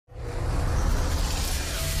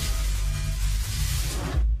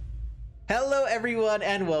Hello everyone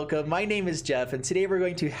and welcome. My name is Jeff and today we're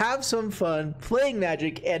going to have some fun playing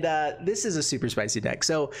Magic, and this is a super spicy deck.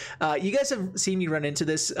 So you guys have seen me run into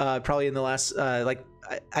this probably in the last I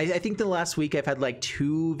think the last week I've had like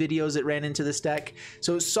 2 videos that ran into this deck.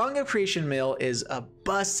 So Song of Creation Mill is a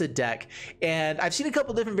busted deck, and I've seen a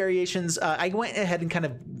couple different variations. I went ahead and kind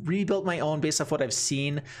of rebuilt my own based off what I've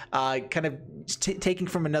seen, kind of taking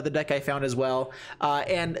from another deck I found as well.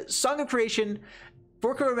 And Song of Creation,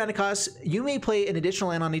 4 card mana cost, you may play an additional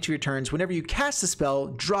land on each of your turns. Whenever you cast a spell,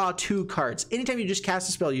 draw 2 cards. Anytime you just cast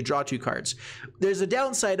a spell, you draw 2 cards. There's a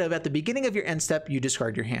downside of at the beginning of your end step, you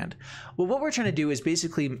discard your hand. Well, what we're trying to do is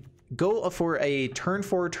basically go for a turn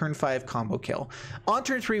 4, turn 5 combo kill. On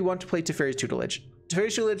turn 3, we want to play Teferi's Tutelage.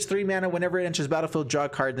 Teferi's Tutelage, 3 mana. Whenever it enters battlefield, draw a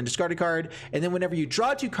card, then discard a card. And then whenever you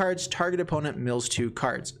draw 2 cards, target opponent mills 2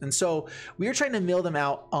 cards. And so we are trying to mill them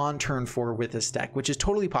out on turn 4 with this deck, which is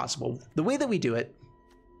totally possible. The way that we do it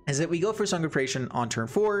is that we go for Song of Creation on turn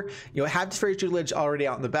 4, have Teferi's Tutelage already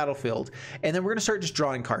out in the battlefield, and then we're going to start just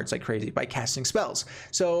drawing cards like crazy by casting spells.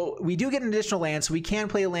 So we do get an additional land, so we can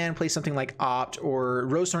play a land, play something like Opt or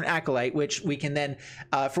Rosethorn Acolyte, which we can then,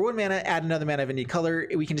 for 1 mana, add another mana of any color.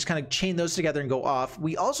 We can just kind of chain those together and go off.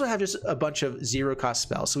 We also have just a bunch of 0-cost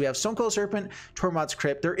spells. So we have Stonecoil Serpent, Tormod's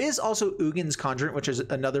Crypt. There is also Ugin's Conjurant, which is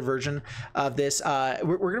another version of this.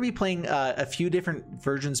 We're going to be playing a few different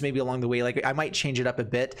versions maybe along the way. Like I might change it up a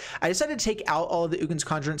bit. I decided to take out all of the Ugin's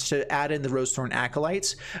Conjurants to add in the Rosethorn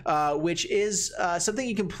Acolytes, which is something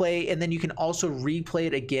you can play, and then you can also replay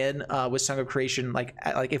it again with Song of Creation. Like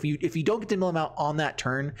if you don't get to mill them out on that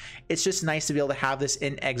turn, it's just nice to be able to have this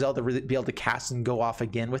in exile to really be able to cast and go off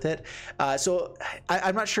again with it. So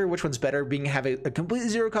I'm not sure which one's better, being have a completely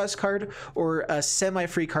 0-cost card or a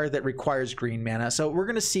semi-free card that requires green mana. So we're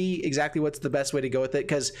going to see exactly what's the best way to go with it,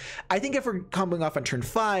 because I think if we're comboing off on turn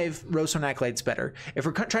 5, Rosethorn Acolyte's better. If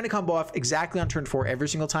we're trying to combo off exactly on turn 4 every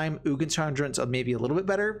single time, Ugin's Conjurants are maybe a little bit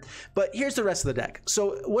better. But here's the rest of the deck.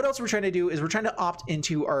 So what else we're trying to do is we're trying to opt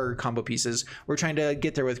into our combo pieces. We're trying to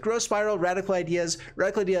get there with Growth Spiral, Radical Ideas.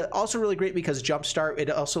 Radical Idea also really great because Jumpstart,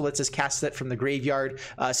 it also lets us cast it from the graveyard.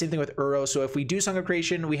 Same thing with Uro. So if we do Song of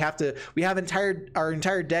Creation, we have our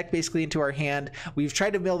entire deck basically into our hand. We've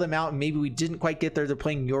tried to mill them out and maybe we didn't quite get there. They're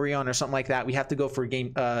playing Yorion or something like that. We have to go for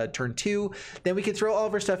game turn 2. Then we can throw all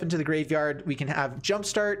of our stuff into the graveyard. We can have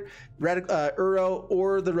Jumpstart, Uro,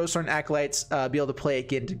 or the Rosethorn Acolytes be able to play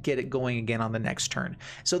again to get it going again on the next turn.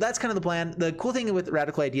 So that's kind of the plan. The cool thing with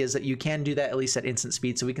Radical Idea is that you can do that at least at instant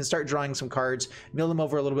speed, so we can start drawing some cards, mill them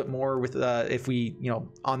over a little bit more with if we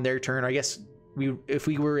on their turn. I guess if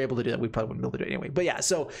we were able to do that, we probably wouldn't be able to do it anyway. But yeah,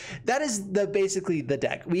 so that is basically the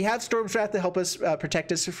deck. We have Storm's Wrath to help us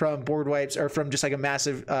protect us from board wipes or from just like a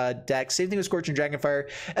massive deck. Same thing with Scorching Dragonfire.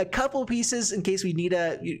 A couple pieces in case we need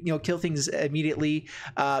to kill things immediately.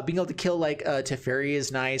 Being able to kill like Teferi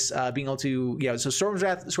is nice. Being able to so Storm's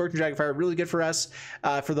Wrath, Scorching Dragonfire, really good for us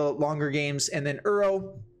for the longer games. And then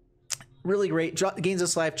Uro, really great, gains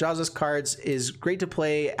us life, draws us cards, is great to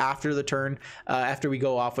play after the turn, after we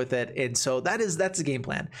go off with it. And so that's the game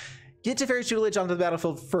plan. Get Teferi's Tutelage onto the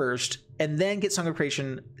battlefield first, and then get Song of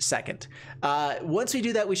Creation second. Once we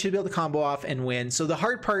do that, we should be able to combo off and win. So the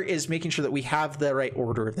hard part is making sure that we have the right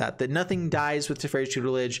order of that nothing dies with Teferi's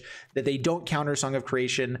Tutelage, that they don't counter Song of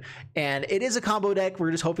Creation. And it is a combo deck.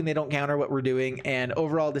 We're just hoping they don't counter what we're doing. And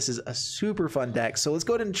overall, this is a super fun deck. So let's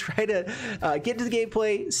go ahead and try to get into the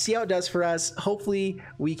gameplay, see how it does for us. Hopefully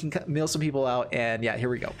we can mill some people out. And yeah, here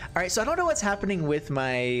we go. All right, so I don't know what's happening with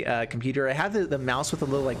my computer. I have the mouse with a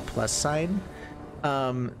little like plus sign.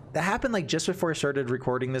 That happened like just before I started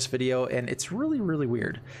recording this video, and it's really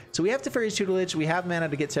weird. So we have Teferi's Tutelage, we have mana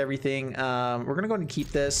to get to everything. We're gonna go ahead and keep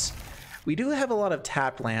this. We do have a lot of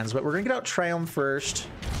tapped lands, but we're gonna get out Triumph first.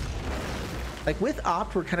 Like with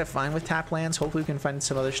Opt, we're kind of fine with tapped lands. Hopefully we can find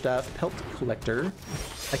some other stuff. Pelt Collector.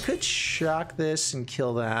 I could shock this and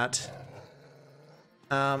kill that.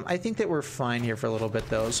 I think that we're fine here for a little bit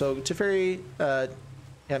though. So Teferi,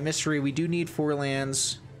 yeah, Mystery, we do need 4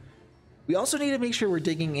 lands. We also need to make sure we're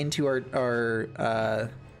digging into our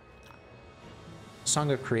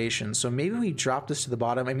Song of Creation. So maybe we drop this to the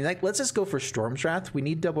bottom. I mean, like, let's just go for Storm's Wrath. We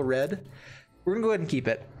need double red. We're gonna go ahead and keep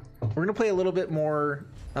it. We're gonna play a little bit more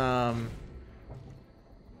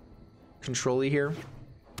control-y here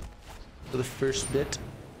for the first bit.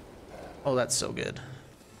 Oh, that's so good.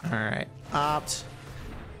 All right, Opt.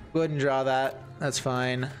 Go ahead and draw that. That's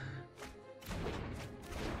fine.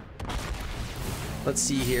 Let's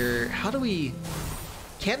see here. How do we...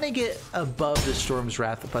 Can they get above the Storm's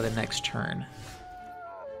Wrath by the next turn?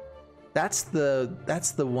 That's the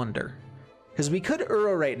wonder. Because we could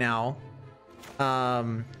Uro right now.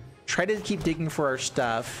 Try to keep digging for our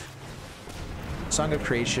stuff. Song of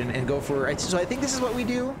Creation and go for... So I think this is what we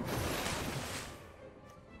do.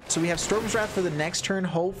 So we have Storm's Wrath for the next turn.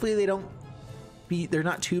 Hopefully they don't be... They're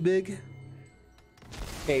not too big.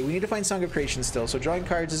 Okay, we need to find Song of Creation still. So drawing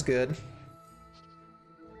cards is good.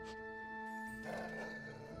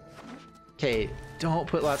 Okay, don't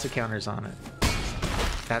put lots of counters on it.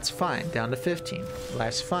 That's fine. Down to 15.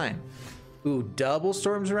 Life's fine. Ooh, double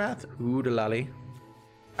Storm's Wrath. Ooh, delali.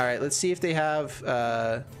 All right, let's see if they have...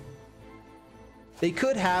 They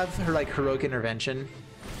could have her like Heroic Intervention.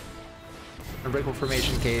 Unbreakable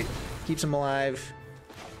Formation, okay, keeps them alive.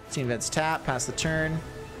 Team events tap, pass the turn.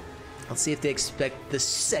 Let's see if they expect the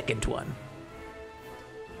second one.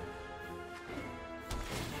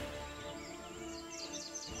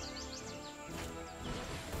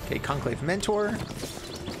 Okay, Conclave Mentor.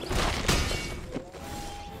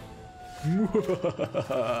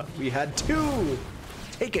 We had two.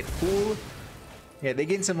 Take it, fool. Yeah, they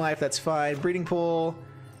gain some life. That's fine. Breeding Pool.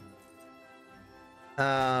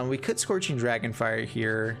 We could Scorching Dragonfire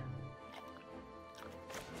here.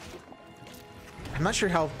 I'm not sure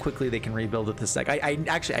how quickly they can rebuild with this deck.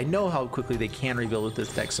 I know how quickly they can rebuild with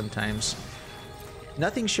this deck sometimes.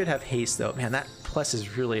 Nothing should have haste though. Man, that plus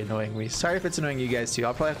is really annoying me. Sorry if it's annoying you guys too.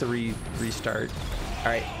 I'll probably have to restart. All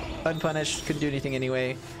right, Unpunished. Couldn't do anything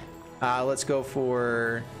anyway. Let's go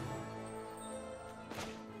for...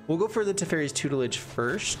 We'll go for the Teferi's Tutelage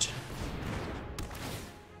first.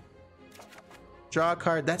 Draw a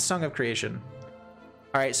card. That's Song of Creation.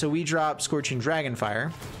 All right, so we drop Scorching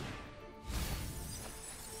Dragonfire.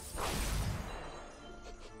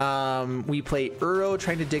 We play Uro,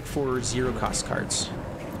 trying to dig for 0-cost cards.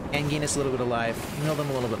 And gain us a little bit of life. Mill them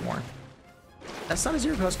a little bit more. That's not a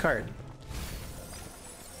 0-cost card.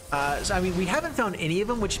 So, I mean, we haven't found any of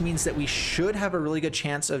them, which means that we should have a really good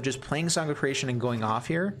chance of just playing Song of Creation and going off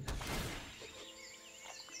here.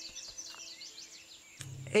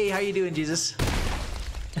 Hey, how you doing, Jesus?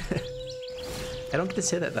 I don't get to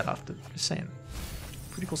say that often. Just saying.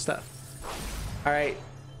 Pretty cool stuff. All right.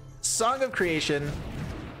 Song of Creation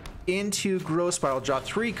into Growth Spiral. Draw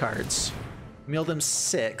 3 cards. Mill them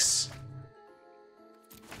 6.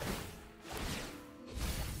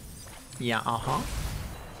 Yeah, uh-huh.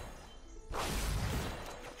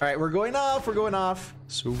 All right, we're going off. We're going off.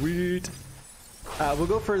 Sweet. We'll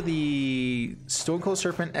go for the Stone Cold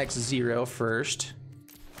Serpent X0 first.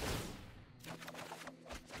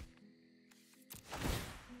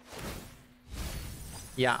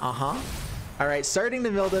 Yeah, uh-huh. All right, starting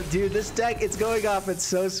to build up. Dude, this deck, it's going off. It's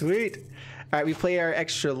so sweet. All right, we play our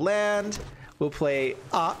extra land. We'll play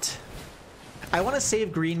Opt. I want to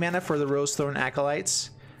save green mana for the Rosethorn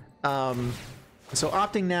Acolytes. So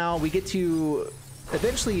opting now, we get to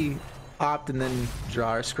eventually opt and then draw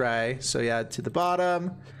our scry. So yeah, to the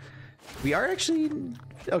bottom. We are actually...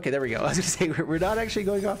 Okay, there we go. I was going to say, we're not actually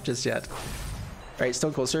going off just yet. All right,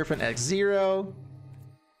 Stone Cold Serpent X0.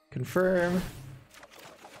 Confirm.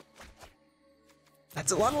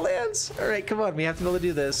 That's a lot of lands. All right, come on. We have to be able to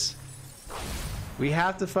do this. We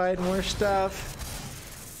have to find more stuff.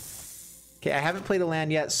 Okay, I haven't played a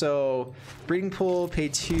land yet, so Breeding Pool, pay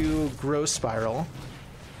 2, Growth Spiral.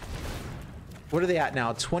 What are they at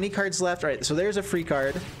now? 20 cards left. All right, so there's a free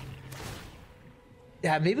card.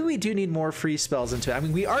 Yeah, maybe we do need more free spells into it. I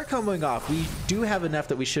mean, we are comboing off. We do have enough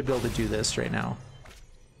that we should be able to do this right now.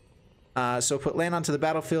 So put land onto the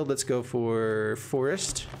battlefield. Let's go for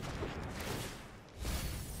Forest.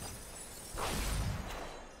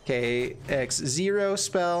 Okay, X0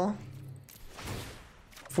 spell.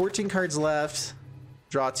 14 cards left.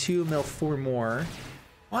 Draw 2, mill 4 more.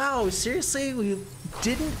 Wow, seriously? We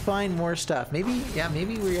didn't find more stuff. Maybe, yeah,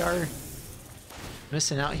 maybe we are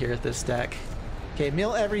missing out here at this deck. Okay,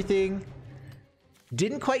 mill everything.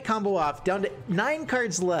 Didn't quite combo off. Down to 9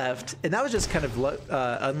 cards left. And that was just kind of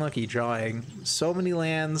unlucky drawing. So many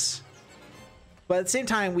lands. But at the same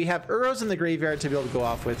time, we have Uros in the graveyard to be able to go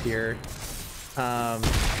off with here.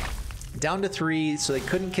 Down to 3, so they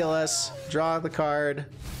couldn't kill us. Draw the card.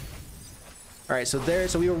 All right, so there,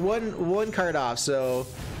 so we were one card off. So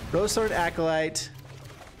Rosethorn Acolyte.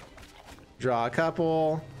 Draw a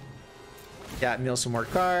couple. Yeah, mill some more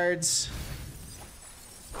cards.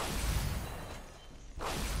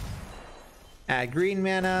 Add green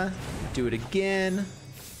mana. Do it again.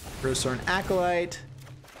 Rosethorn Acolyte.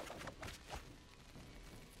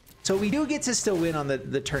 So we do get to still win on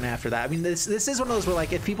the turn after that. I mean, this is one of those where,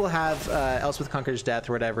 like, if people have Elspeth Conquers Death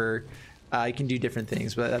or whatever, you can do different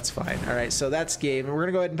things, but that's fine. All right, so that's game. We're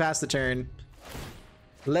gonna go ahead and pass the turn.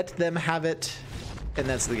 Let them have it, and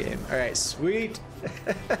that's the game. All right, sweet.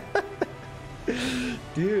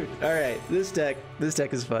 Dude, all right, this deck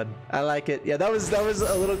is fun. I like it. Yeah, that was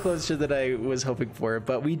a little closer than I was hoping for,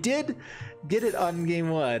 but we did get it on game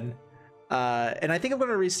one. And I think I'm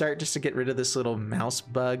gonna restart just to get rid of this little mouse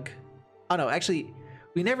bug. Oh no, actually,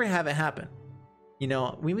 we never have it happen. You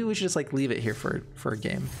know, maybe we should just like leave it here for a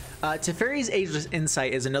game. Teferi's Ageless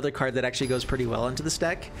Insight is another card that actually goes pretty well into this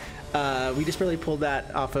deck. We just barely pulled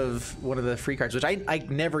that off of one of the free cards, which I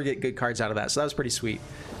never get good cards out of that, so that was pretty sweet.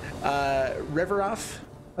 Reveroff,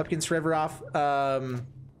 up against Reveroff.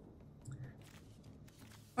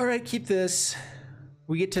 All right, keep this.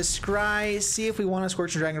 We get to scry, see if we want to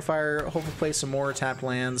Scorching Dragonfire, hopefully play some more tapped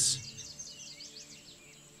lands.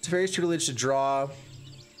 Teferi's Tutelage to draw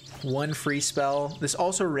one free spell. This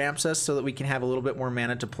also ramps us so that we can have a little bit more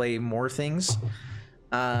mana to play more things.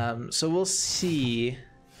 So we'll see.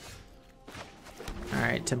 All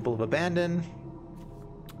right, Temple of Abandon.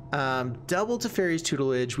 Double Teferi's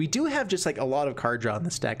Tutelage. We do have just like a lot of card draw in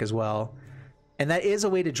this deck as well. And that is a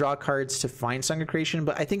way to draw cards to find Song of Creation,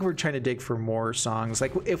 but I think we're trying to dig for more songs.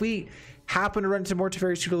 Like if we happen to run into more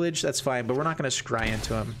Teferi's Tutelage, that's fine, but we're not going to scry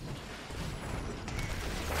into them.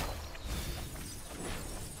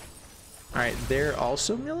 All right, they're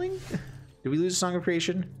also milling? Did we lose a Song of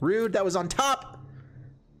Creation? Rude, that was on top!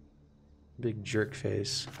 Big jerk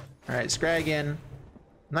face. All right, scry again.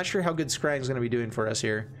 I'm not sure how good scrying is going to be doing for us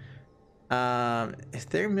here. If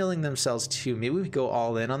they're milling themselves too, maybe we go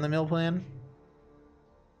all in on the mill plan.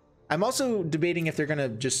 I'm also debating if they're going to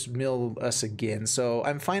just mill us again, so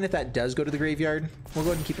I'm fine if that does go to the graveyard. We'll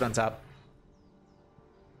go ahead and keep it on top.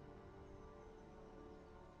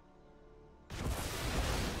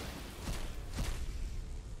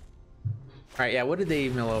 All right, yeah, what did they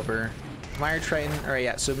mill over? Mire Triton. All right,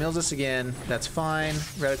 yeah, so mills us again. That's fine.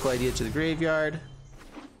 Radical Idea to the graveyard.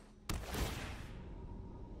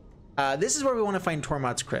 This is where we want to find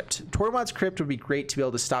Tormod's Crypt. Tormod's Crypt would be great to be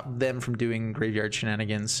able to stop them from doing graveyard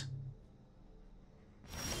shenanigans.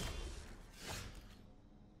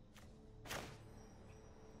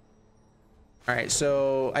 All right,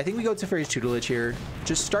 so I think we go to Teferi's Tutelage here.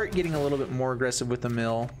 Just start getting a little bit more aggressive with the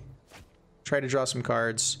mill. Try to draw some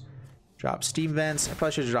cards. Drop Steam Vents. I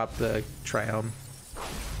probably should have dropped the Triome.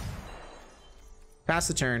 Pass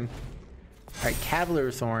the turn. All right, Cavalier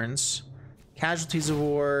of Thorns. Casualties of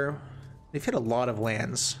War. They've hit a lot of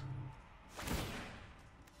lands.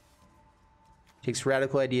 Takes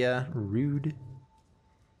Radical Idea. Rude.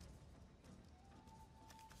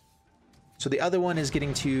 So the other one is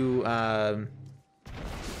getting to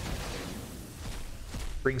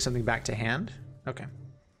bring something back to hand. Okay.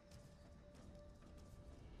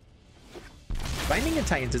 Binding of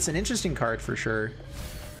Titans, it's an interesting card for sure.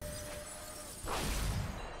 All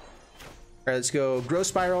right, let's go Growth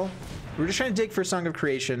Spiral. We're just trying to dig for Song of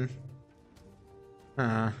Creation.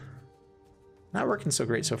 Not working so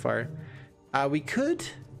great so far. We could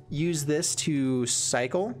use this to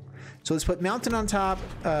cycle. So let's put Mountain on top.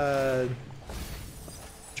 Draw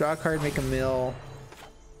a card, make a mill.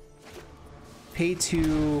 Pay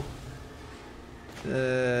 2.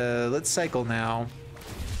 Let's cycle now.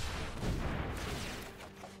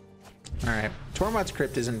 All right, Tormod's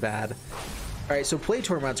Crypt isn't bad. All right, so play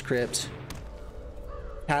Tormod's Crypt.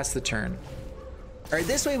 Pass the turn. All right,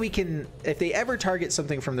 this way we can, if they ever target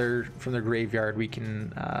something from their graveyard, we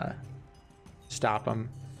can stop them.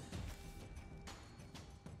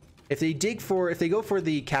 If they go for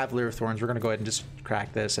the Cavalier of Thorns, we're gonna go ahead and just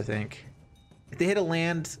crack this, I think. If they hit a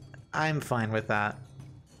land, I'm fine with that.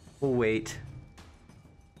 We'll wait.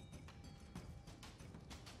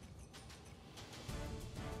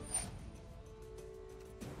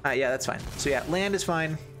 Yeah, that's fine. So yeah, land is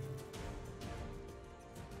fine.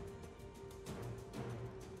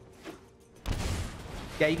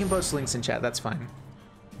 Yeah, you can post links in chat. That's fine.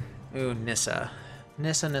 Ooh, Nissa.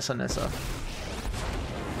 Nissa.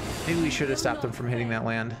 Maybe we should have stopped them from hitting that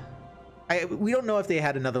land. We don't know if they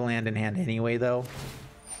had another land in hand anyway, though.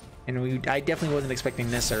 And I definitely wasn't expecting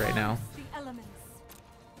Nissa right now.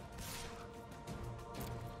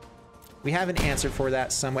 We have an answer for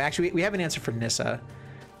that some way. Actually, we have an answer for Nissa.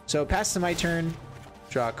 So pass to my turn.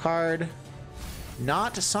 Draw a card.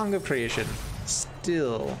 Not a Song of Creation.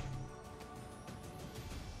 Still.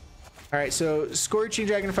 All right, so Scorching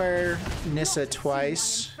Dragonfire, Nissa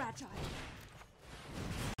twice.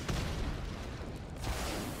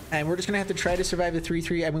 And we're just gonna have to try to survive the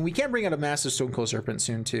 3/3. I mean, we can bring out a massive Stone Cold Serpent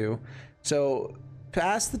soon too. So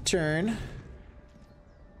pass the turn.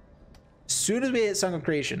 As soon as we hit Song of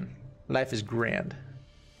Creation, life is grand.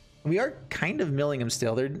 We are kind of milling them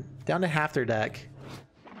still. They're down to half their deck.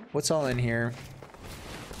 What's all in here?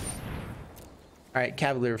 All right,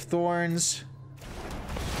 Cavalier of Thorns.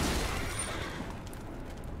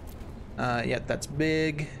 Yeah, that's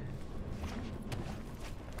big.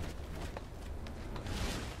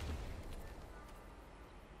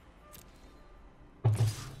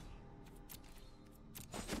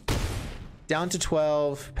 Down to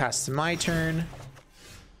 12, pass to my turn.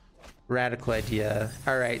 Radical idea.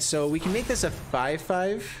 All right, so we can make this a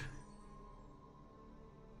 5/5.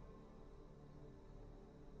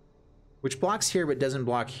 Which blocks here but doesn't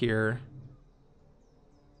block here.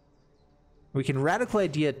 We can radical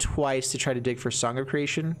idea twice to try to dig for Song of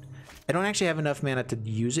Creation. I don't actually have enough mana to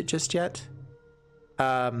use it just yet.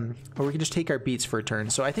 Or we can just take our beats for a turn.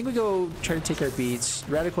 So I think we go try to take our beats.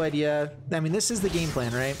 Radical idea. I mean, this is the game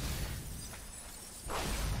plan, right?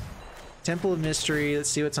 Temple of Mystery. Let's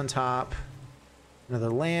see what's on top.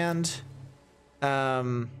 Another land.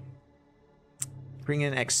 Bring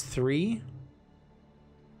in X3.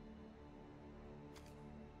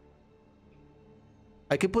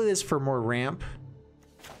 I could play this for more ramp.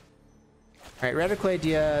 All right, radical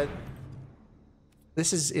idea.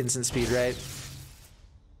 This is instant speed, right?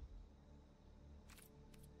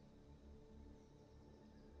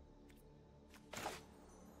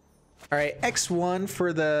 All right, X1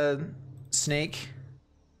 for the snake.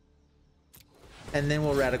 And then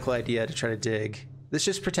we'll radical idea to try to dig. This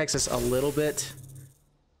just protects us a little bit.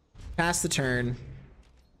 Pass the turn.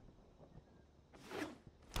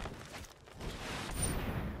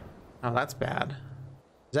 Oh, that's bad.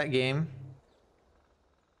 Is that game?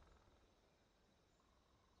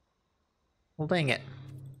 Well, dang it.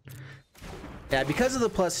 Yeah, because of the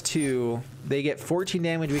 +2, they get 14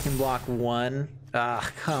 damage. We can block 1.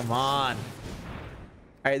 Ah, come on.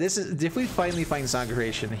 All right, this is if we finally find Song of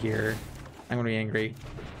Creation here, I'm gonna be angry.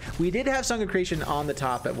 We did have Song of Creation on the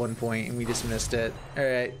top at one point, and we just missed it. All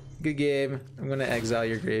right, good game. I'm gonna exile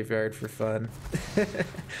your graveyard for fun. All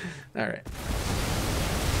right.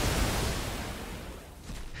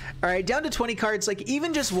 All right, down to 20 cards. Like,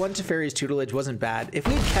 even just one Teferi's Tutelage wasn't bad. If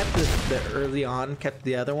we had kept the early on, kept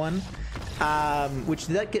the other one, which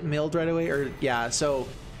did that get milled right away? Or yeah, so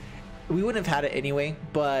we wouldn't have had it anyway,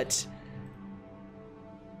 but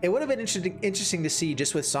it would have been interesting to see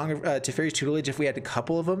just with Song of Teferi's Tutelage if we had a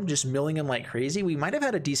couple of them, just milling them like crazy. We might have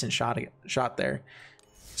had a decent shot there.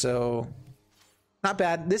 So not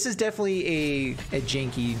bad. This is definitely a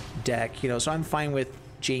janky deck, you know, so I'm fine with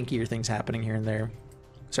jankier things happening here and there.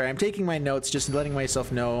 Sorry, I'm taking my notes, just letting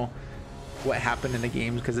myself know what happened in the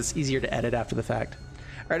game because it's easier to edit after the fact.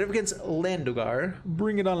 All right, up against Landugar.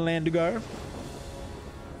 Bring it on, Landugar.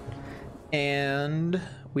 And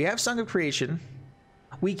we have Song of Creation.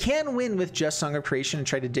 We can win with just Song of Creation and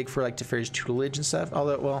try to dig for like Teferi's Tutelage and stuff.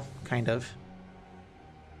 Although, well, kind of.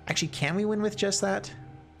 Actually, can we win with just that?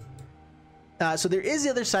 So there is the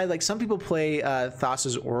other side. Like some people play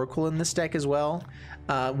Thassa's Oracle in this deck as well.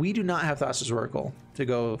 We do not have Thassa's Oracle to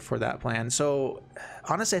go for that plan. So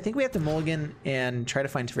honestly, I think we have to mulligan and try to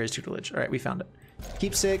find Teferi's Tutelage. All right, we found it.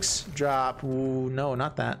 Keep 6, drop. Ooh, no,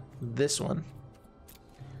 not that. This one.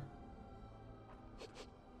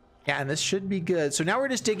 Yeah, and this should be good. So now we're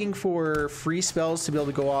just digging for free spells to be able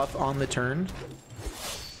to go off on the turn.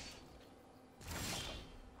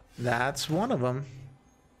 That's one of them.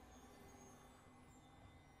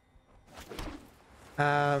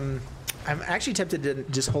 I'm actually tempted to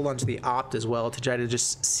just hold on to the opt as well to try to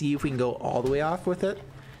just see if we can go all the way off with it.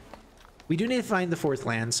 We do need to find the 4th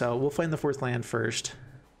land, so we'll find the 4th land first.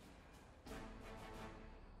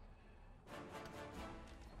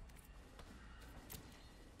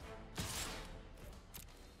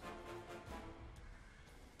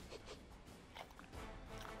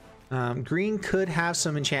 Green could have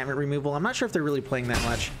some enchantment removal. I'm not sure if they're really playing that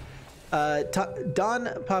much. Don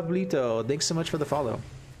Pablito, thanks so much for the follow.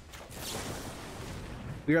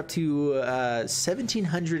 We're up to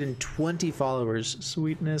 1,720 followers.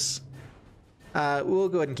 Sweetness. We'll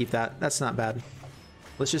go ahead and keep that. That's not bad.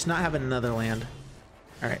 Let's just not have another land.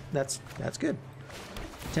 All right, that's good.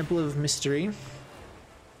 Temple of Mystery.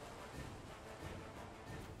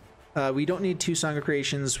 We don't need 2 Song of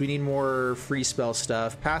Creations. We need more free spell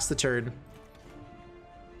stuff. Pass the turn.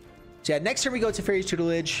 So yeah, next turn we go to Teferi's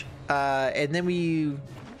Tutelage, and then we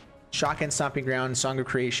Shock and Stomping Ground, Song of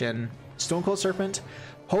Creation, Stone Cold Serpent.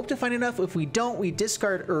 Hope to find enough. If we don't, we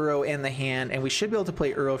discard Uro and the hand, and we should be able to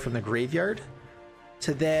play Uro from the graveyard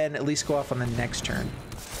to then at least go off on the next turn.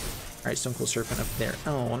 All right, Stone Cold Serpent of their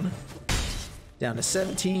own. Down to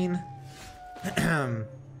 17.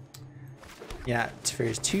 Yeah,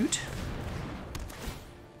 Teferi's Toot.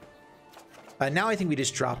 Now I think we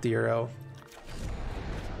just drop the Uro.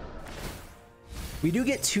 We do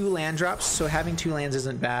get 2 land drops, so having 2 lands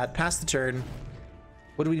isn't bad. Pass the turn.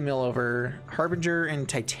 What do we mill over? Harbinger and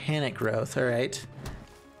Titanic Growth. All right.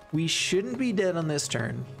 We shouldn't be dead on this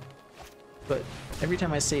turn. But every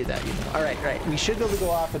time I say that, you know. All right, right. We should be able to go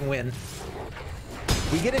off and win.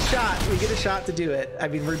 We get a shot. We get a shot to do it. I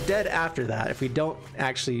mean, we're dead after that if we don't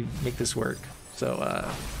actually make this work. So,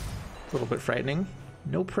 a little bit frightening.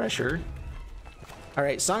 No pressure. All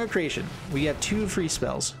right, Song of Creation. We have 2 free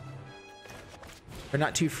spells. Or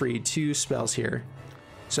not 2 free, 2 spells here.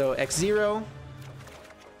 So, X0.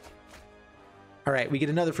 All right, we get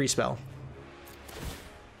another free spell.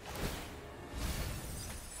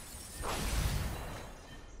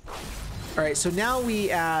 All right, so now we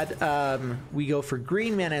add, we go for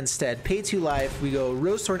green mana instead, pay 2 life, we go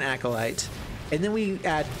Rosethorn Acolyte, and then we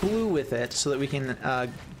add blue with it so that we can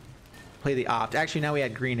play the opt. Actually, now we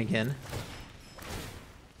add green again.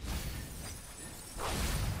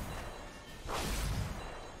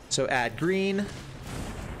 So add green,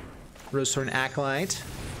 Rosethorn Acolyte,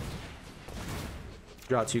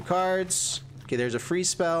 draw 2 cards. Okay, there's a free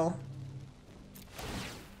spell.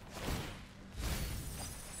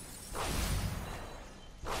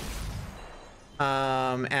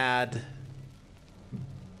 Add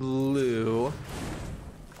blue.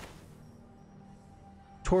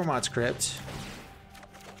 Tormod's Crypt.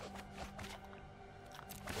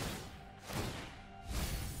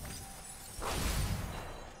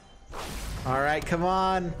 All right, come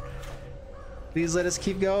on. Please let us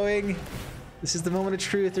keep going. This is the moment of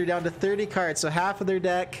truth. They're down to 30 cards, so half of their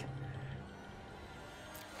deck.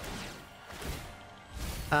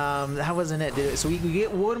 That wasn't it, dude. So we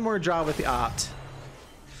get one more draw with the opt.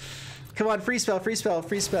 Come on, free spell, free spell,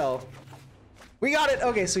 free spell. We got it.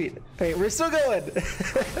 Okay, sweet. Okay, we're still going.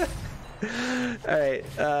 All right,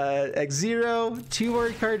 X0, 2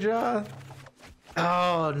 more card draw.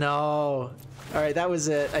 Oh no. All right, that was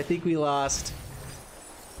it. I think we lost.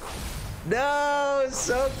 No,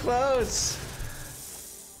 so close.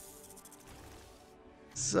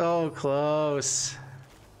 So close.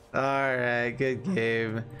 All right, good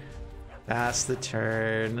game. Pass the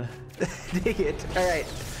turn. Dang it. All right.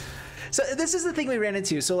 So this is the thing we ran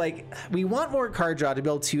into. So like, we want more card draw to be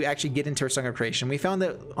able to actually get into our Song of Creation. We found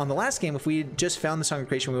that on the last game, if we had just found the Song of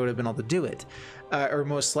Creation, we would have been able to do it, or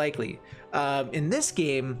most likely. In this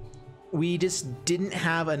game, we just didn't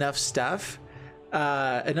have enough stuff,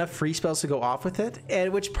 enough free spells to go off with it,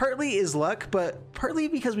 and which partly is luck, but partly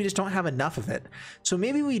because we just don't have enough of it. So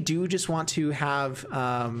maybe we do just want to have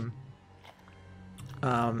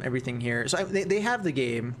everything here. So they have the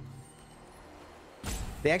game.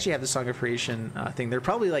 They actually have the Song of Creation thing. They're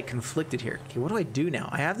probably like conflicted here. Okay, what do I do now?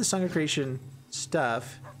 I have the Song of Creation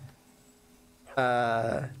stuff.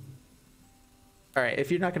 All right,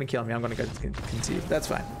 if you're not going to kill me, I'm going to go conceive. That's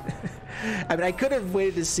fine. I mean, I could have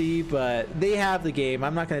waited to see, but they have the game.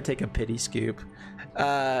 I'm not going to take a pity scoop.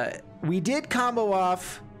 We did combo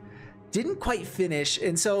off. Didn't quite finish.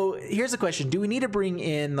 And so here's the question. Do we need to bring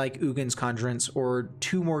in like Ugin's Conjurance or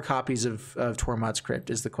 2 more copies of Tormod's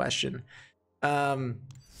Crypt is the question.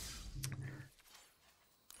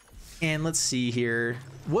 And let's see here.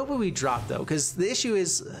 What would we drop though? Because the issue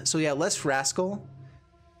is, so yeah, less Rascal.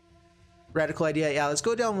 Radical Idea. Yeah, let's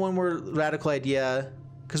go down 1 more Radical Idea.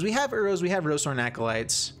 Because we have Uros, we have Rosethorn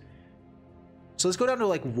Acolytes. So let's go down to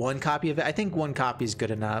like 1 copy of it. I think 1 copy is good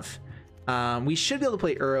enough. We should be able to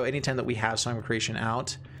play Uro anytime that we have Song of Creation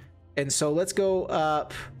out. And so let's go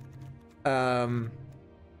up the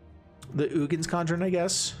Ugin's Conjurant, I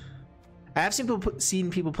guess. I have seen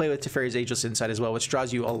people play with Teferi's Ageless Insight as well, which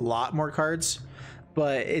draws you a lot more cards,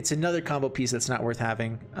 but it's another combo piece that's not worth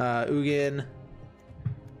having.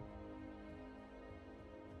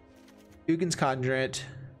 Ugin's Conjurant.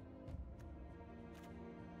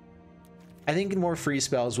 I think more free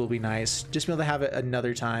spells will be nice. Just be able to have it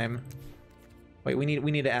another time. Wait, we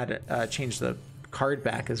need to add change the card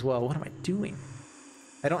back as well. What am I doing?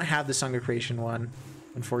 I don't have the Song of Creation one,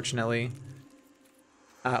 unfortunately.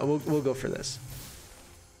 We'll go for this.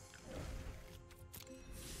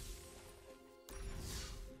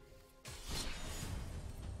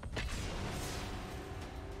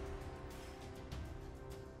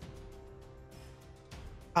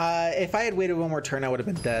 If I had waited 1 more turn, I would have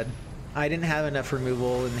been dead. I didn't have enough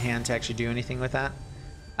removal in hand to actually do anything with that.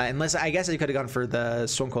 Unless, I guess I could have gone for the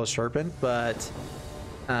Stonecoil Serpent, but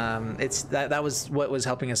that was what was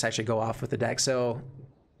helping us actually go off with the deck. So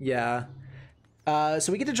yeah.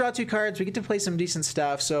 So we get to draw 2 cards, we get to play some decent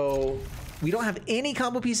stuff, so we don't have any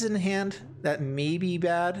combo pieces in hand. That may be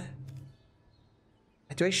bad.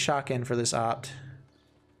 Do I shock in for this opt?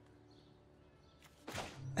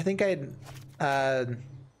 I think we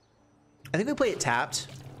play it tapped.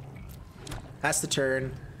 That's the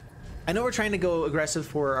turn. I know we're trying to go aggressive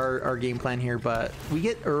for our game plan here, but we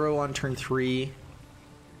get Uro on turn 3.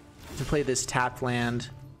 to play this tapped land.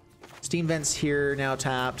 Steam Vent's here now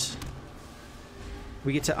tapped.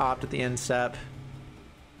 We get to opt at the end step.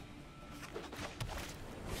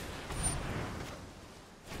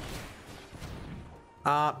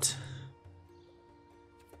 Opt.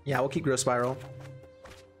 Yeah, we'll keep Growth Spiral.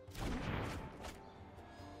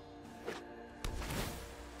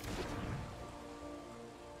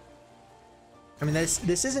 I mean,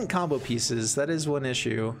 this isn't combo pieces. That is one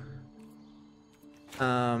issue.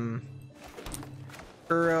 Uro,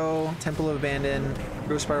 Temple of Abandon,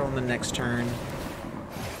 Growth Spiral on the next turn.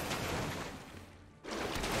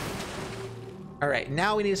 All right,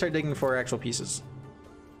 now we need to start digging for actual pieces.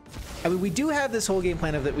 I mean, we do have this whole game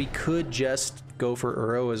plan of that we could just go for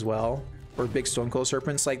Uro as well, or big Stonecoil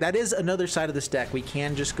Serpents. Like, that is another side of this deck. We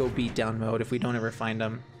can just go beat down mode if we don't ever find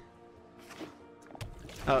them.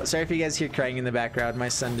 Oh, sorry if you guys hear crying in the background. My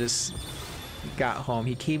son just got home.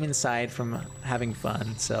 He came inside from having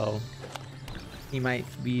fun, so he might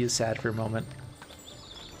be sad for a moment.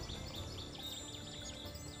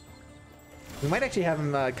 We might actually have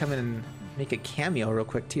him come in and make a cameo real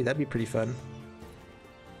quick too. That'd be pretty fun.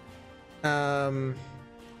 I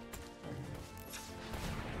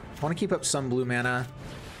want to keep up some blue mana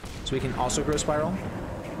so we can also grow Spiral.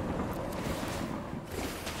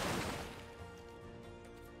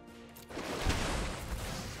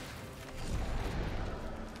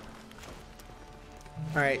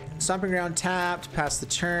 Alright, Stomping Ground tapped, pass the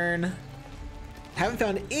turn. Haven't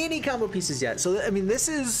found any combo pieces yet. So, I mean, this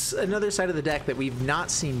is another side of the deck that we've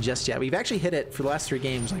not seen just yet. We've actually hit it for the last 3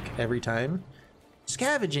 games, like, every time.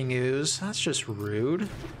 Scavenging Ooze, that's just rude.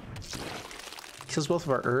 Kills both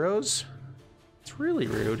of our Uros. It's really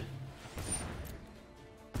rude.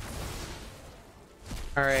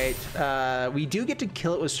 Alright, we do get to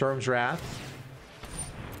kill it with Storm's Wrath,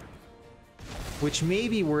 which may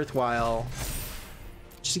be worthwhile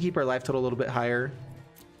just to keep our life total a little bit higher.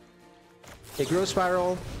 Okay, Growth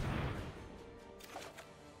Spiral.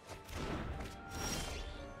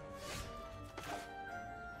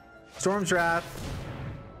 Storm's Wrath.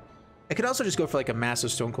 I could also just go for like a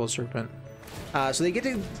massive Stonecoil Serpent. So they get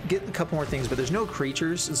to get a couple more things, but there's no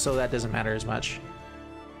creatures, and so that doesn't matter as much.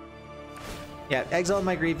 Yeah, exile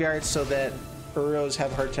my graveyard so that Uros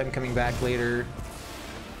have a hard time coming back later.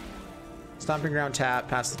 Stomping Ground tap,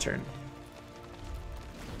 pass the turn.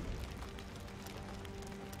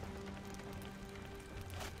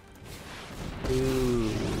 Ooh,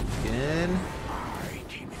 good.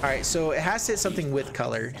 Alright, so it has to hit something with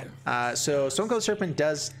color. So Stonecoil Serpent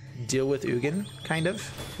does deal with Ugin, kind of.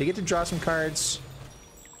 They get to draw some cards.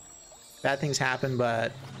 Bad things happen,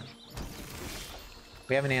 but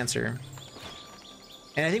we have an answer.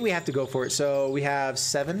 And I think we have to go for it. So we have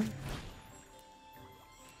 7.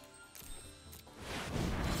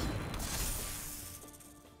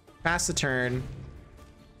 Pass the turn.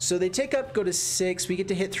 So they take up, go to 6. We get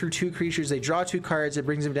to hit through 2 creatures. They draw 2 cards. It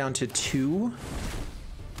brings them down to 2.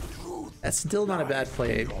 That's still not a bad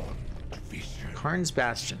play. Karn's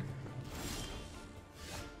Bastion.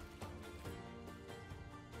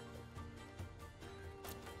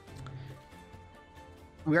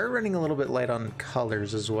 We are running a little bit light on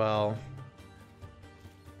colors as well.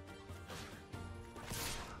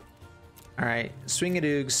 Alright, swing at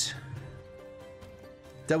Oogs.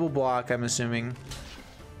 Double block, I'm assuming.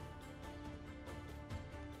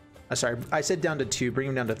 Sorry, I said down to 2. Bring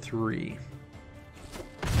him down to 3.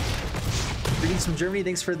 Greetings from Germany.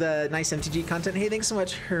 Thanks for the nice MTG content. Hey, thanks so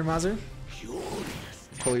much, Hermazer.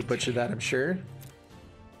 Totally butchered that, I'm sure.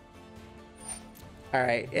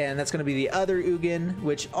 Alright, and that's going to be the other Ugin,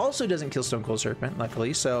 which also doesn't kill Stonecoil Serpent,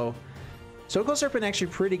 luckily. So, Stonecoil Serpent actually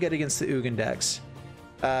pretty good against the Ugin decks.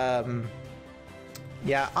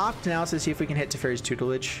 Yeah, opt now to see if we can hit Teferi's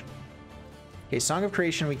Tutelage. Okay, Song of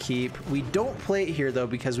Creation we keep. We don't play it here, though,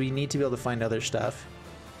 because we need to be able to find other stuff.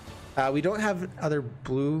 We don't have other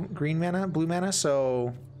blue mana,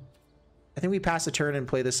 so I think we pass the turn and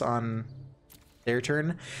play this on their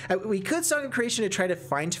turn. We could Song of Creation to try to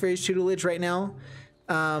find Teferi's Tutelage right now,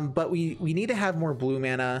 but we need to have more blue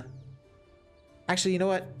mana. Actually, you know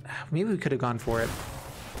what? Maybe we could have gone for it.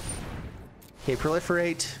 Okay,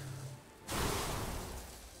 Proliferate.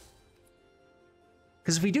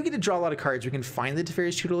 Because if we do get to draw a lot of cards, we can find the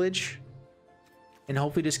Teferi's Tutelage and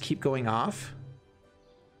hopefully just keep going off.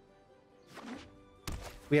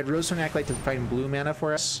 We had Rosestone Acolyte to find blue mana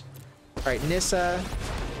for us. Alright, Nissa.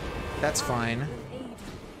 That's fine.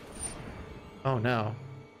 Oh no.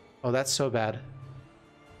 Oh, that's so bad.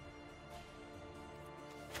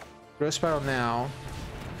 Growth Spiral now.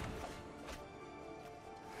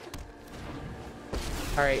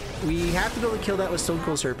 Alright, we have to be able to kill that with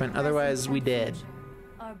Stonecoil Serpent, otherwise we dead.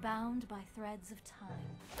 are bound by threads of time.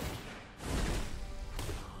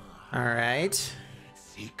 All right.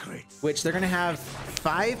 Secrets. Which they're gonna have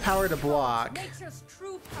 5 power to block. Nature's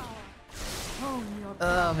true power. Hone your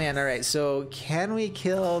Oh man, all right. So can we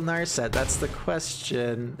kill Narset? That's the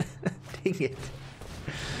question. Dang it.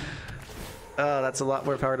 Oh, that's a lot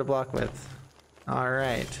more power to block with. All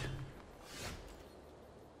right.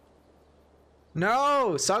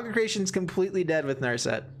 No, Song of Creation's completely dead with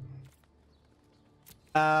Narset.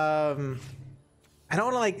 I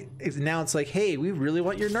don't want to like announce like, hey, we really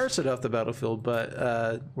want your Narset off the battlefield,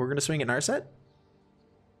 but we're gonna swing at Narset.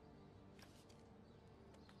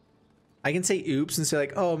 I can say oops and say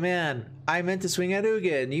like, oh man, I meant to swing at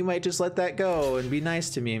Ugin. You might just let that go and be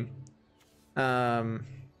nice to me. All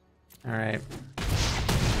right.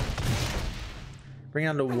 Bring it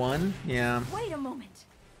down to 1. Yeah. Wait a moment.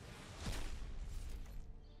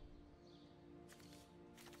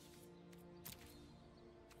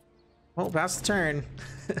 Well, pass the turn.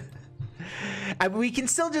 We can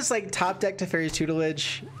still just like top deck to Fairy's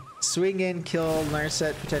Tutelage, swing in, kill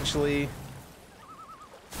Narset potentially.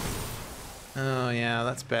 Oh yeah,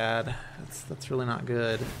 that's bad. That's really not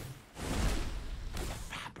good.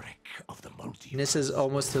 Fabric of the multi. Nissa's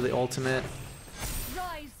almost to the ultimate.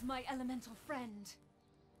 Rise, my elemental friend.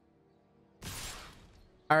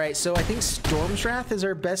 All right, so I think Storm's Wrath is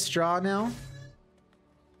our best draw now.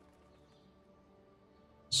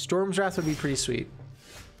 Storm's Wrath would be pretty sweet.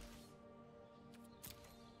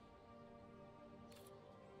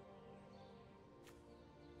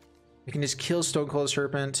 We can just kill Stone Cold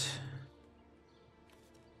Serpent.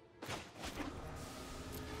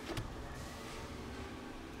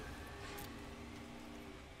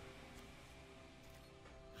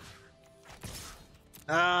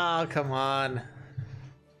 Oh, come on.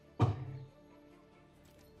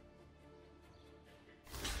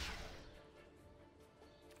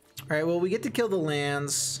 Alright, well, we get to kill the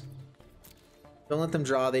lands. Don't let them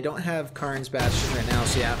draw. They don't have Karn's Bastion right now,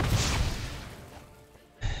 so yeah.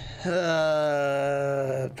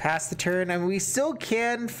 Pass the turn. I mean, we still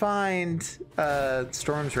can find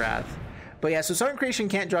Storm's Wrath. But yeah, so Song Creation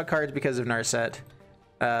can't draw cards because of Narset.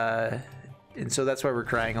 And so that's why we're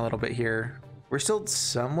crying a little bit here. We're still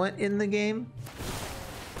somewhat in the game.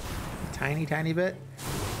 Tiny, tiny bit.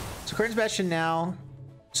 So Karn's Bastion now,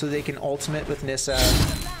 so they can ultimate with Nissa.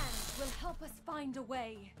 Help us find a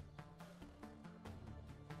way.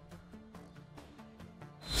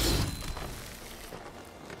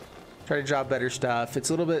 Try to draw better stuff. It's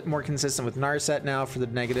a little bit more consistent with Narset now for the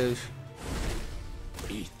negative.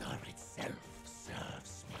 Ether itself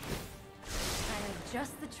serves me. I have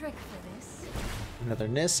just the trick for this. Another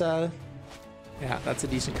Nissa. Yeah, that's a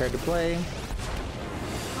decent card to play. I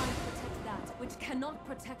protect that which cannot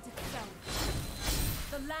protect itself.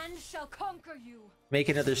 The land shall conquer you. Make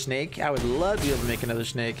another snake. I would love to be able to make another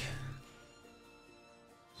snake.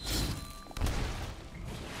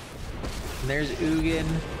 And there's Ugin.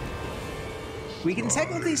 We can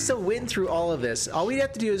technically still win through all of this. All we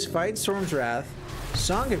have to do is find Storm's Wrath,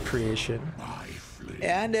 Song of Creation,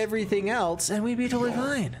 and everything else, and we'd be totally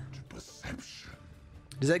fine.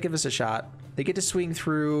 Does that give us a shot? They get to swing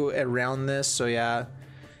through around this, so yeah.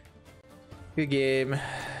 Good game.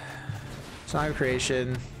 Song of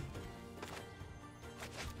Creation.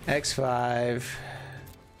 X5.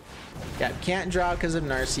 Yeah, can't draw because of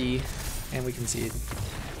Narcy, and we concede.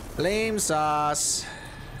 Lame sauce.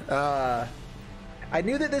 I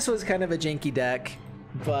knew that this was kind of a janky deck,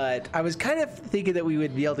 but I was kind of thinking that we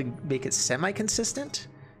would be able to make it semi-consistent.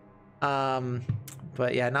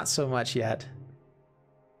 But yeah, not so much yet.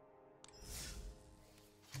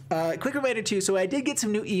 Quick reminder too, so I did get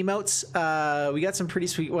some new emotes. We got some pretty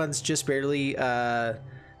sweet ones, just barely.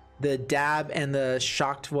 The dab and the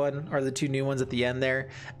shocked one are the two new ones at the end there.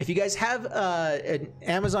 If you guys have an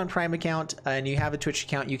Amazon Prime account and you have a Twitch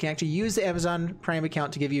account, you can actually use the Amazon Prime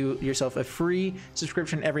account to give yourself a free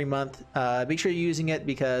subscription every month. Make sure you're using it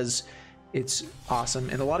because it's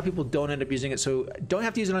awesome, and a lot of people don't end up using it, so don't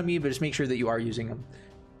have to use it on me, but just make sure that you are using them.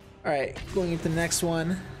 All right, going into the next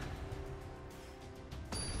one.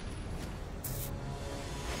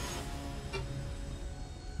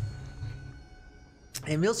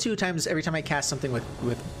 And mills 2 times every time I cast something with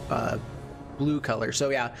blue color. So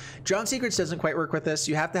yeah, Drown Secrets doesn't quite work with this.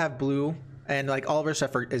 You have to have blue, and like all of our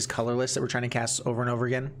stuff is colorless that we're trying to cast over and over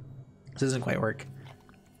again. So it doesn't quite work.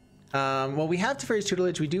 Well, we have Teferi's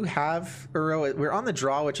Tutelage. We do have Uro. We're on the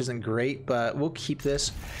draw, which isn't great, but we'll keep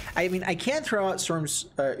this. I mean, I can throw out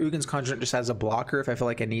Ugin's Conjurant just as a blocker if I feel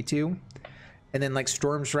like I need to. And then like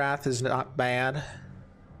Storm's Wrath is not bad.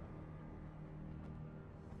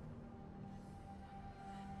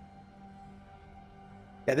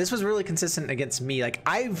 Yeah, this was really consistent against me. Like,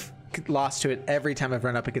 I've lost to it every time I've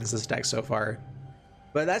run up against this deck so far.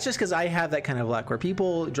 But that's just because I have that kind of luck where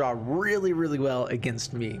people draw really, really well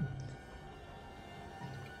against me.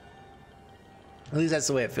 At least that's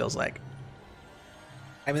the way it feels like.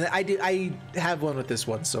 I mean, I have one with this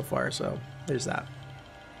one so far, so there's that.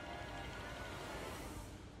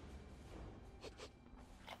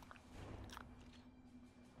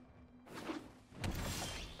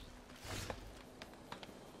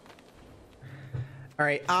 All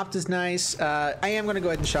right, opt is nice. I am going to go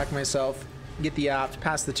ahead and shock myself. Get the opt,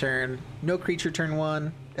 pass the turn. No creature turn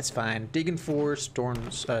 1. That's fine. Digging 4,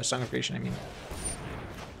 Storms, Song of Creation, I mean.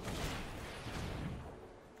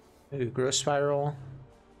 Ooh, Growth Spiral.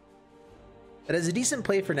 That is a decent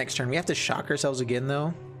play for next turn. We have to shock ourselves again,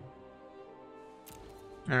 though.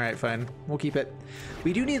 All right, fine. We'll keep it.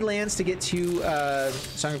 We do need lands to get to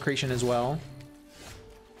Song of Creation as well.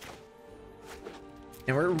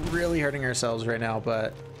 And we're really hurting ourselves right now,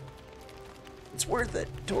 but it's worth it.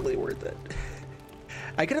 Totally worth it.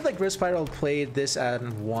 I could have, like, Growth Spiral played this at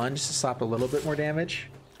 1 just to stop a little bit more damage.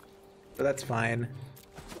 But that's fine.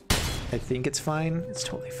 I think it's fine. It's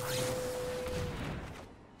totally fine.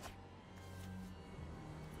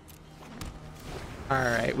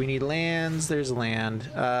 Alright, we need lands. There's land.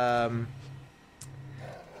 I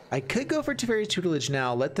could go for Teferi's Tutelage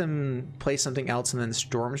now. Let them play something else and then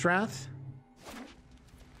Storm's Wrath.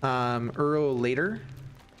 Uro later.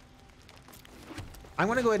 I'm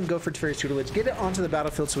going to go ahead and go for Teferi's Tutelage. Get it onto the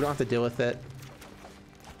battlefield so we don't have to deal with it.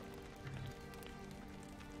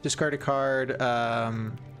 Discard a card.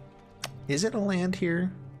 Is it a land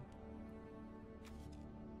here?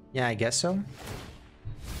 Yeah, I guess so.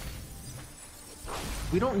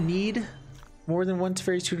 We don't need more than one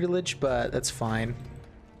Teferi's Tutelage, but that's fine.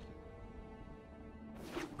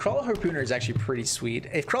 Crawler Harpooner is actually pretty sweet.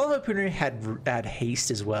 If Crawler Harpooner had haste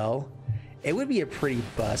as well, it would be a pretty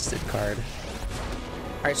busted card.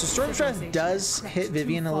 All right, so Storm's Wrath does hit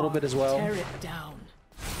Vivian a little bit as well. Tear it down.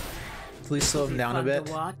 At least slow him down a bit.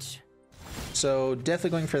 Watch. So definitely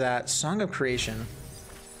going for that. Song of Creation.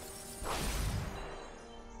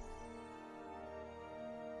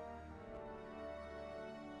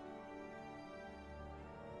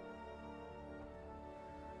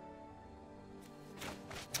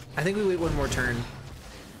 I think we wait one more turn.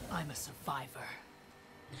 I'm a survivor.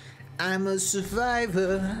 I'm a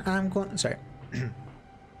survivor. I'm going. Sorry.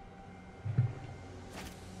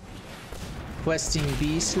 Questing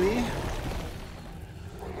Beastly.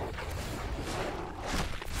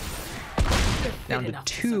 Down to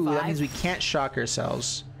 2. That means we can't shock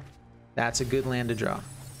ourselves. That's a good land to draw.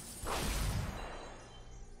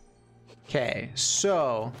 Okay,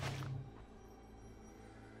 so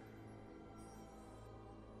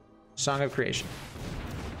Song of Creation.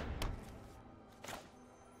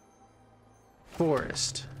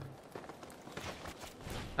 Forest.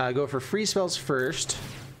 Go for free spells first.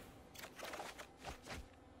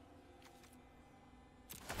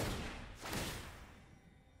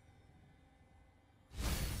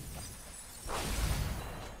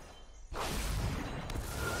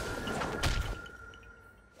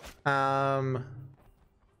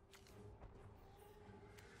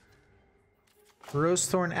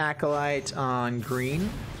 Rosethorn Acolyte on green.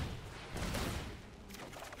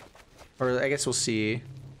 Or I guess we'll see.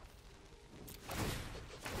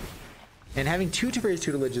 And having 2 Teferi's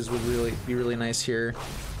Tutelages would be really nice here.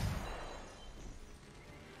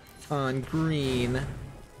 On green.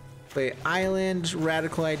 Play Island,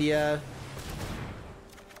 Radical Idea.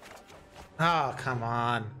 Oh, come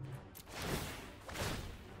on.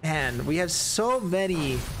 Man, we have so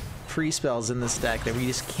many free spells in this deck that we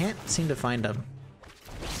just can't seem to find them.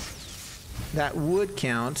 That would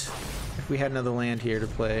count if we had another land here to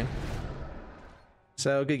play.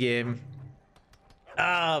 So, good game.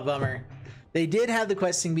 Ah, bummer. They did have the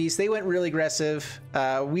Questing Beast. They went really aggressive.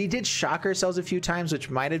 We did shock ourselves a few times, which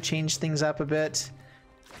might have changed things up a bit.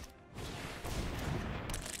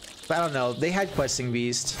 But I don't know. They had Questing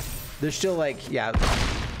Beast. They're still like, yeah.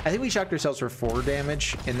 I think we shocked ourselves for 4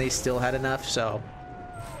 damage, and they still had enough, so.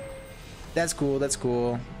 That's cool. That's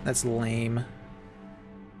cool. That's lame.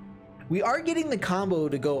 We are getting the combo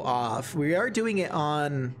to go off. We are doing it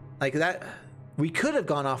on, like that. We could have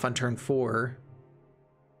gone off on turn 4.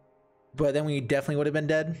 But then we definitely would have been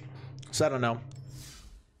dead. So I don't know.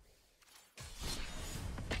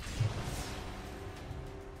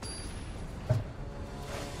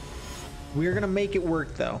 We're going to make it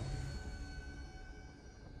work, though.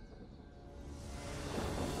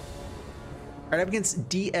 All right, up against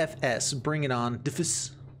DFS. Bring it on.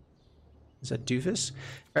 Doofus. Is that Doofus?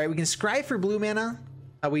 All right, we can scry for blue mana.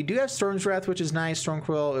 We do have Storm's Wrath, which is nice.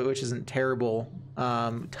 Stormcoil, which isn't terrible.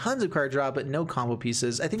 Tons of card draw, but no combo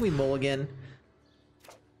pieces. I think we mulligan.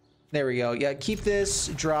 There we go. Yeah, keep this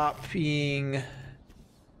dropping.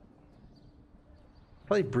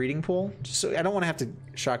 Probably Breeding Pool. Just so I don't want to have to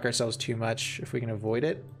shock ourselves too much if we can avoid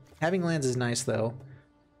it. Having lands is nice though.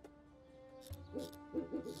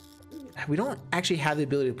 We don't actually have the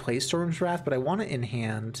ability to play Storm's Wrath, but I want it in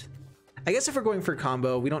hand. I guess if we're going for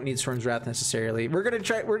combo, we don't need Storm's Wrath necessarily. We're gonna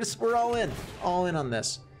try. We're all in on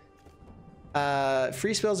this.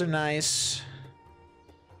 Free spells are nice.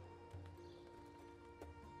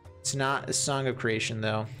 It's not a Song of Creation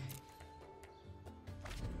though.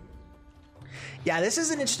 Yeah, this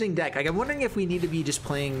is an interesting deck. Like, I'm wondering if we need to be just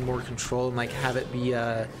playing more control and like have it be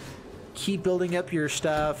keep building up your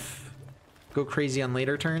stuff, go crazy on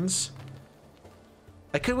later turns.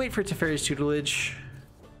 I could wait for Teferi's Tutelage.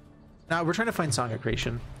 No, we're trying to find Song of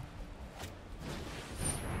Creation.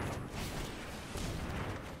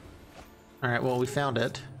 All right, well, we found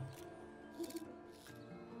it.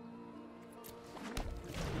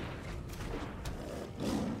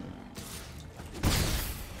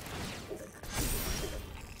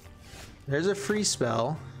 There's a free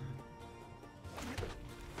spell.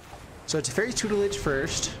 So Teferi's Tutelage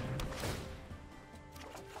first.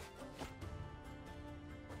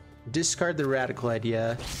 Discard the Radical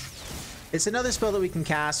Idea. It's another spell that we can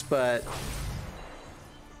cast, but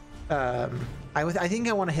I think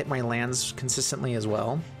I want to hit my lands consistently as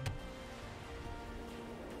well.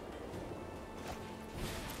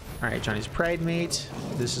 All right, Johnny's Pride Mate.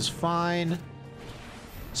 This is fine.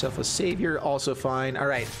 Selfless Savior, also fine. All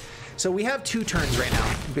right, so we have 2 turns right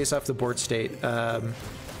now based off the board state.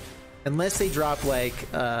 Unless they drop like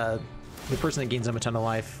the person that gains them a ton of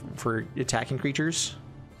life for attacking creatures.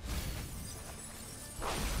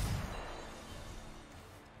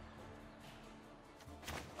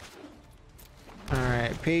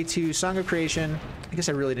 Alright, pay 2, Song of Creation. I guess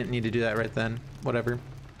I really didn't need to do that right then. Whatever. I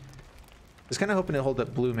was kind of hoping to hold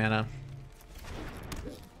up blue mana.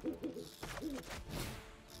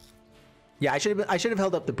 Yeah, I should have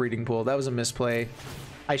held up the Breeding Pool. That was a misplay.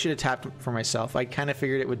 I should have tapped for myself. I kind of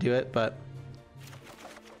figured it would do it, but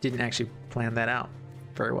didn't actually plan that out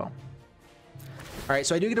very well. Alright,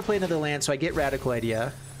 so I do get to play another land, so I get Radical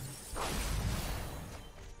Idea.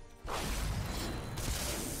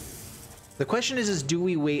 The question is do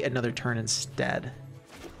we wait another turn instead?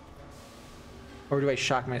 Or do I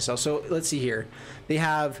shock myself? So let's see here. They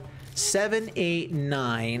have 7, 8,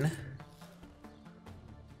 9.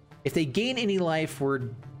 If they gain any life, we're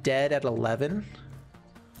dead at 11.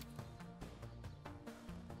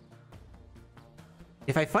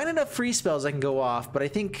 If I find enough free spells, I can go off, but I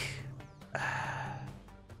think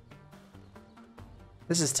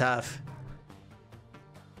this is tough.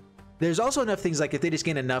 There's also enough things like if they just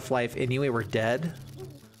gain enough life anyway, we're dead.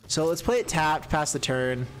 So let's play it tapped, pass the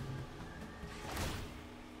turn.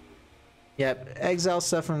 Yep, exile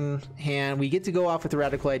stuff from hand. We get to go off with the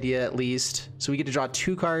Radical Idea at least. So we get to draw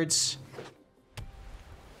 2 cards.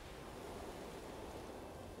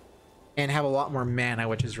 And have a lot more mana,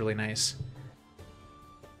 which is really nice.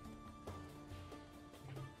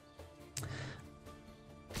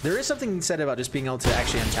 There is something said about just being able to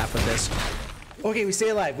actually untap with this. Okay, we stay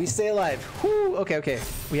alive. We stay alive. Whoo! Okay, okay.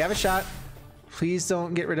 We have a shot. Please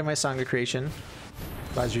don't get rid of my Song of Creation.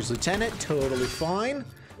 Advisor's Lieutenant. Totally fine.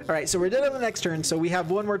 All right, so we're dead on the next turn, so we have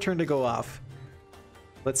 1 more turn to go off.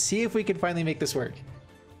 Let's see if we can finally make this work.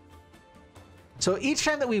 So each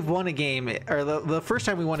time that we've won a game, or the first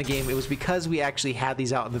time we won a game, it was because we actually had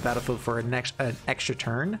these out in the battlefield for an extra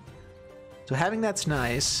turn. So having that's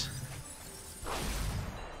nice.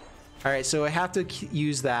 All right, so I have to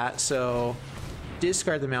use that, so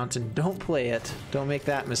discard the mountain. Don't play it. Don't make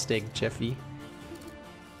that mistake, Jeffy.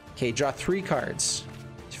 Okay, draw 3 cards.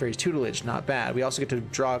 Teferi's Tutelage, not bad. We also get to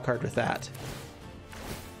draw a card with that.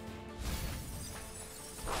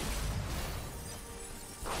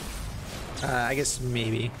 I guess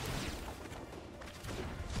maybe.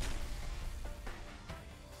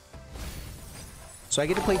 So I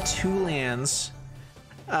get to play 2 lands.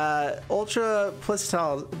 Ultra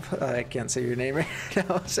Placital, I can't say your name right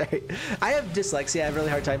now, sorry. I have dyslexia, I have a really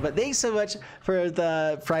hard time, but thanks so much for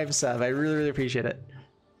the Prime sub. I really, really appreciate it.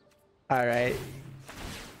 All right.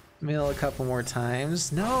 Mill a couple more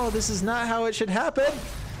times. No, this is not how it should happen.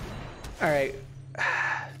 All right.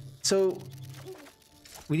 So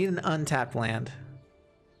we need an untapped land.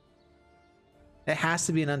 It has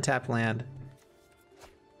to be an untapped land.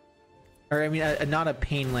 Or I mean, not a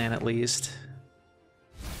pain land at least.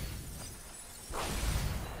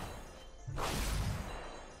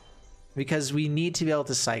 Because we need to be able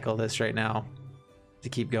to cycle this right now. to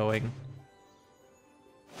keep going.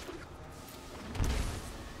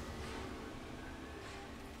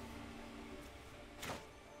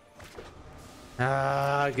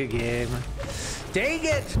 Ah, good game. Dang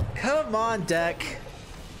it! Come on, deck.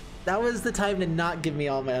 That was the time to not give me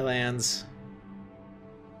all my lands.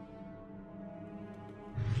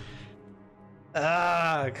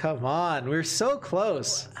 Ah, come on. We're so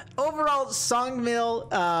close. Overall,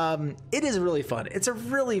 Songmill, it is really fun. It's a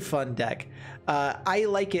really fun deck. I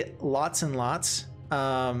like it lots and lots.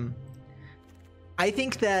 I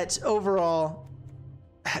think that overall,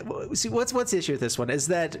 see, what's the issue with this one is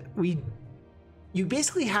that you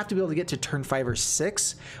basically have to be able to get to turn 5 or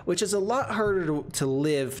 6, which is a lot harder to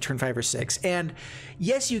live turn 5 or 6. And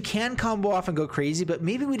yes, you can combo off and go crazy, but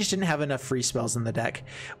maybe we just didn't have enough free spells in the deck,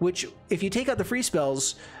 which if you take out the free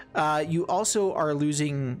spells, you also are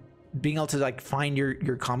losing being able to like find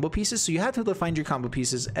your combo pieces. So you have to be able to find your combo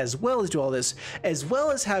pieces as well as do all this, as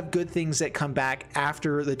well as have good things that come back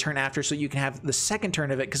after the turn after, so you can have the second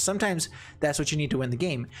turn of it, because sometimes that's what you need to win the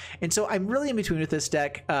game. And so I'm really in between with this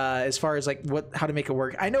deck as far as like how to make it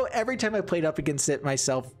work. I know every time I played up against it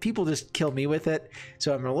myself, people just kill me with it,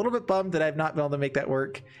 so I'm a little bit bummed that I've not been able to make that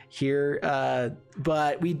work here.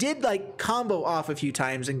 But we did like combo off a few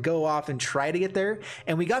times and go off and try to get there,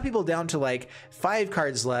 and we got people down to like 5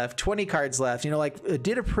 cards left, 20 cards left, you know, like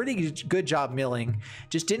did a pretty good job milling,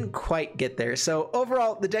 just didn't quite get there. So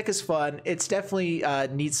overall, the deck is fun. It's definitely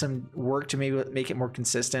needs some work to maybe make it more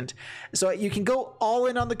consistent. So you can go all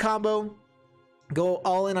in on the combo, go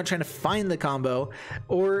all in on trying to find the combo,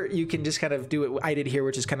 or you can just kind of do what I did here,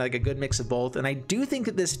 which is kind of like a good mix of both. And I do think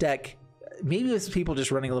that this deck, maybe with people just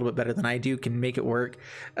running a little bit better than I do, can make it work.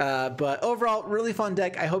 But overall, really fun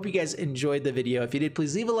deck. I hope you guys enjoyed the video. If you did,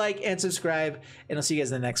 please leave a like and subscribe, and I'll see you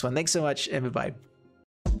guys in the next one. Thanks so much, and bye-bye.